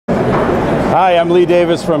Hi, I'm Lee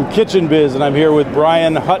Davis from Kitchen Biz, and I'm here with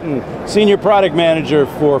Brian Hutton, Senior Product Manager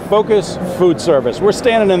for Focus Food Service. We're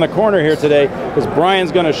standing in the corner here today because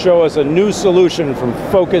Brian's going to show us a new solution from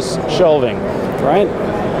Focus Shelving. Brian?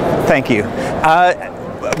 Thank you.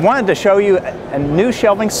 Wanted to show you a new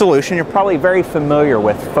shelving solution. You're probably very familiar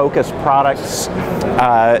with Focus Products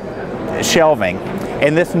shelving.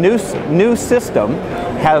 And this new system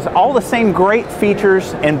has all the same great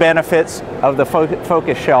features and benefits of the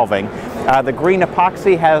Focus shelving. The green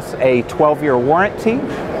epoxy has a 12-year warranty.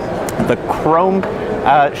 The chrome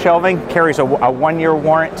shelving carries a 1-year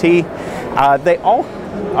warranty. They all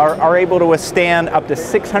are able to withstand up to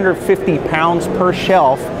 650 pounds per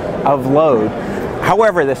shelf of load.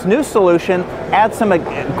 However, this new solution adds some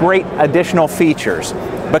great additional features.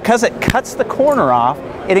 Because it cuts the corner off,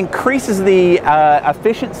 it increases the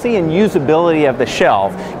efficiency and usability of the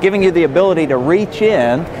shelf, giving you the ability to reach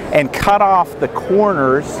in and cut off the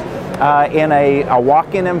corners in a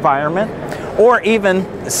walk-in environment, or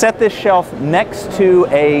even set this shelf next to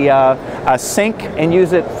a sink and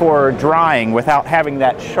use it for drying without having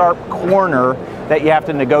that sharp corner that you have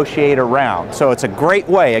to negotiate around. So it's a great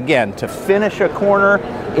way, again, to finish a corner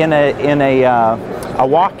in a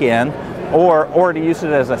walk-in, or to use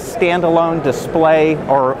it as a standalone display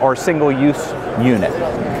or single-use unit.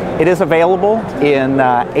 It is available in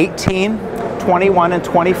 18, 21, and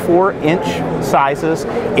 24-inch sizes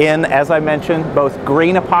in, as I mentioned, both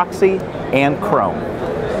green epoxy and chrome.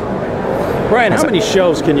 Brian, how many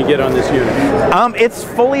shelves can you get on this unit? It's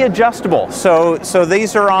fully adjustable. So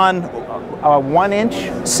these are on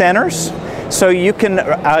 1-inch centers. So you can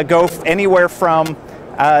go anywhere from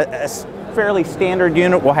a fairly standard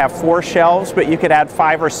unit will have 4 shelves, but you could add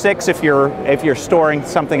 5 or 6 if you're storing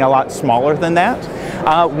something a lot smaller than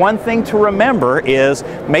that. One thing to remember is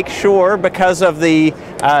make sure, because of the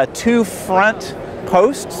 2 front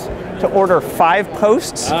posts, to order 5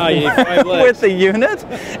 posts you need 5 legs with the unit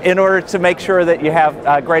in order to make sure that you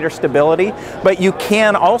have greater stability. But you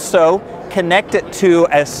can also connect it to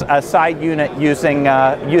a side unit using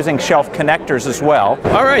shelf connectors as well.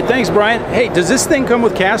 All right, thanks, Brian. Hey, does this thing come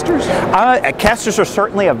with casters? Casters are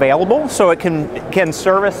certainly available, so it can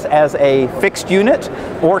service as a fixed unit,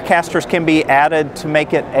 or casters can be added to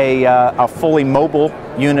make it a fully mobile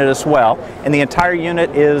unit as well. And the entire unit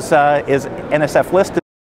is NSF listed.